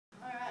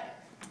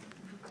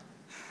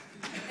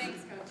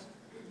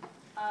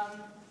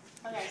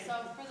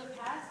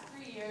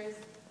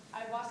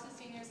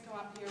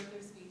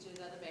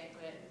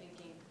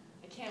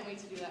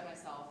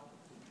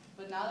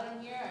now that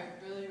I'm here, I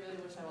really, really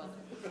wish I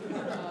wasn't.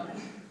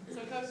 So,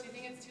 Coach, do you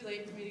think it's too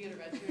late for me to get a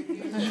red shirt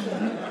here?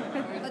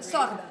 Let's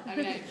talk about it. I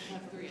mean, I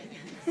have 3, I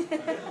think.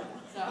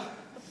 So,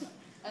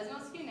 as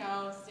most of you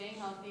know, staying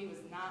healthy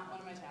was not one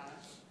of my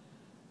talents.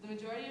 The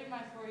majority of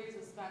my 4 years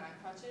was spent on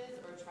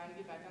crutches or trying to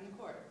get back on the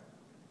court.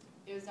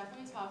 It was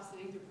definitely tough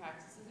sitting through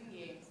practices and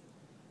games,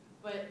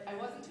 but I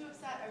wasn't too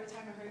upset every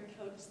time I heard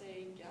Coach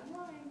say, "Get on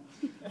line."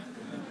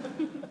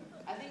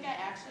 I think I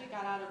actually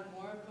got out of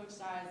more of Coach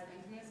Dye's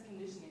infamous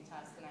conditioning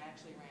test than I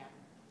actually ran.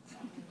 So,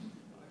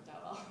 it worked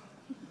out well.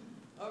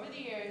 Over the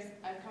years,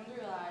 I've come to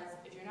realize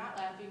if you're not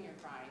laughing, you're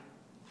crying.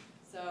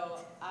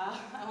 So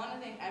I want to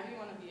thank every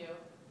one of you,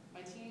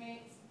 my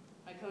teammates,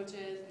 my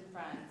coaches, and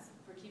friends,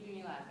 for keeping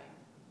me laughing.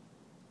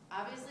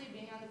 Obviously,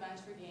 being on the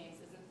bench for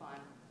games isn't fun,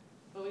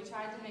 but we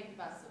tried to make the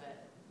best of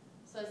it.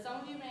 So as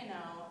some of you may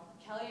know,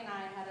 Kelly and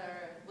I had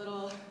our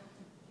little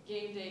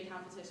game day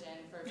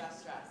competition for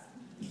best dressed.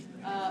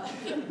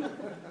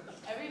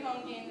 Every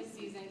home game this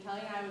season,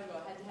 Kelly and I would go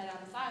head-to-head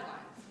on the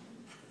sidelines.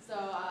 So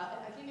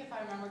I think if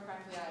I remember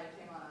correctly, I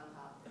came on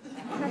top.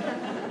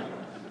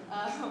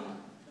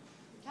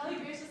 Kelly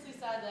graciously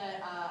said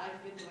that I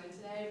could get the win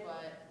today,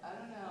 but I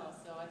don't know,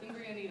 so I think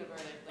we're going to need a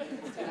verdict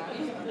later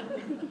tonight.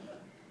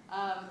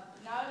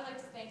 Now I would like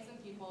to thank some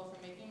people for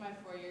making my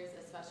 4 years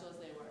as special as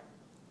they were.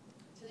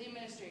 To the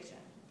administration,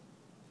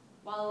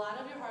 while a lot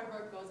of your hard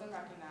work goes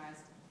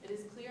unrecognized, it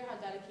is clear how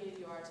dedicated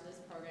you are to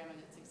this program and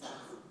its success.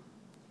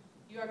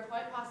 You are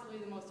quite possibly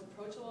the most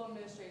approachable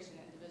administration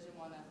in Division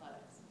I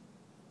athletics.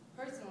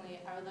 Personally,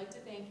 I would like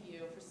to thank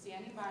you for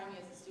standing by me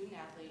as a student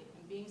athlete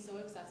and being so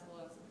accessible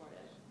and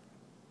supportive.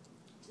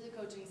 To the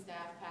coaching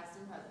staff, past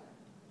and present.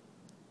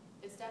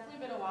 It's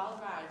definitely been a wild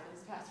ride for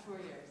these past 4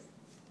 years.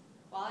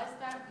 While I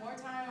spent more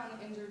time on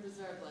the injured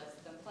reserve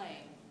list than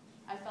playing,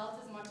 I felt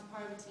as much a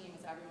part of a team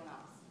as everyone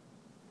else.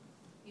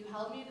 You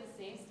held me to the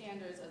same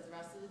standards as the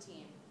rest of the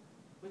team,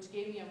 which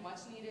gave me a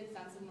much-needed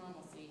sense of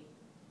normalcy,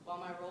 while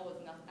my role was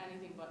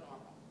anything but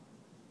normal.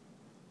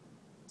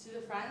 To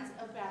the friends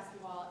of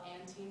basketball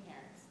and team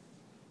parents,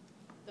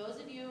 those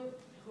of us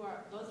who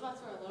are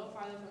a little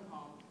farther from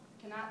home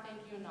cannot thank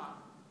you enough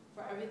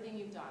for everything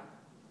you've done.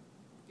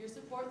 Your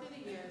support through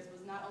the years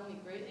was not only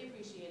greatly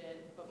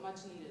appreciated, but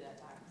much needed at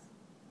times.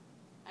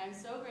 I am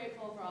so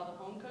grateful for all the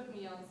home-cooked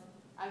meals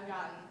I've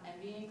gotten and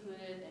being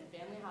included in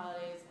family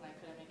holidays when I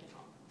couldn't make it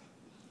home.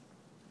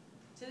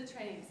 To the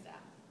training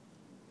staff,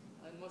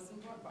 the most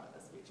important part of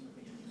this speech for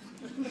me.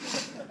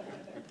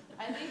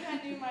 I think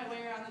I knew my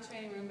way around the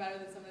training room better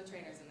than some of the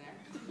trainers in there.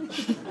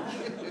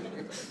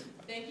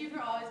 Thank you for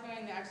always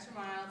going the extra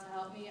mile to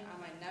help me on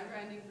my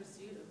never-ending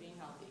pursuit of being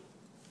healthy.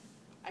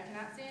 I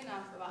cannot say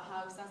enough about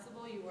how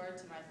accessible you were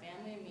to my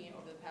family and me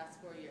over the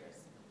past 4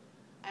 years.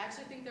 I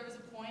actually think there was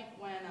a point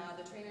when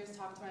the trainers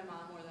talked to my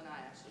mom more than I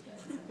actually did.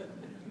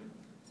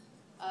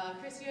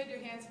 Chris, you had your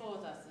hands full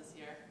with us this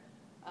year.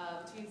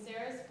 Between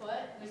Sarah's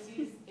foot,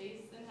 Missy's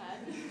face and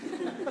head,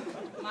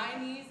 my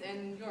knees,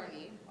 and your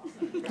knee, also.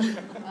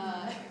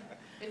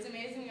 It's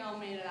amazing we all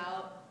made it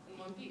out in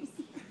one piece.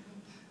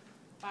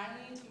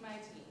 Finally, to my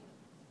team.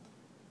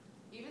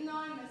 Even though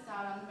I missed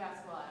out on the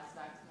basketball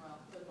aspect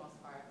for the most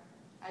part,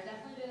 I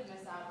definitely didn't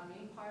miss out on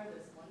being part of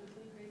this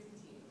wonderfully crazy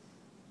team.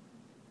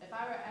 If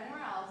I were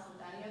anywhere else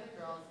with any other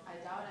girls, I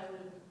doubt I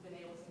would have been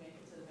able to make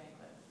it to the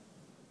banquet.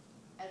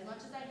 As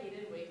much as I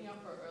hated waking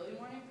up for early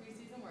morning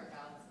preseason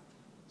workouts,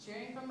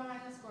 cheering from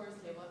behind the scorer's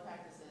table at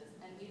practices,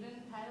 and even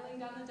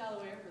paddling down the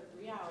Delaware for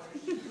 3 hours,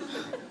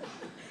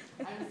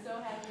 I'm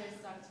so happy I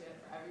stuck to it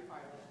for every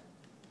part of it.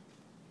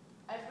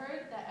 I've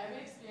heard that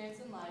every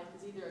experience in life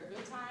is either a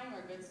good time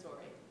or a good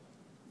story.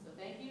 So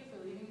thank you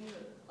for leaving me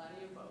with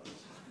plenty of both.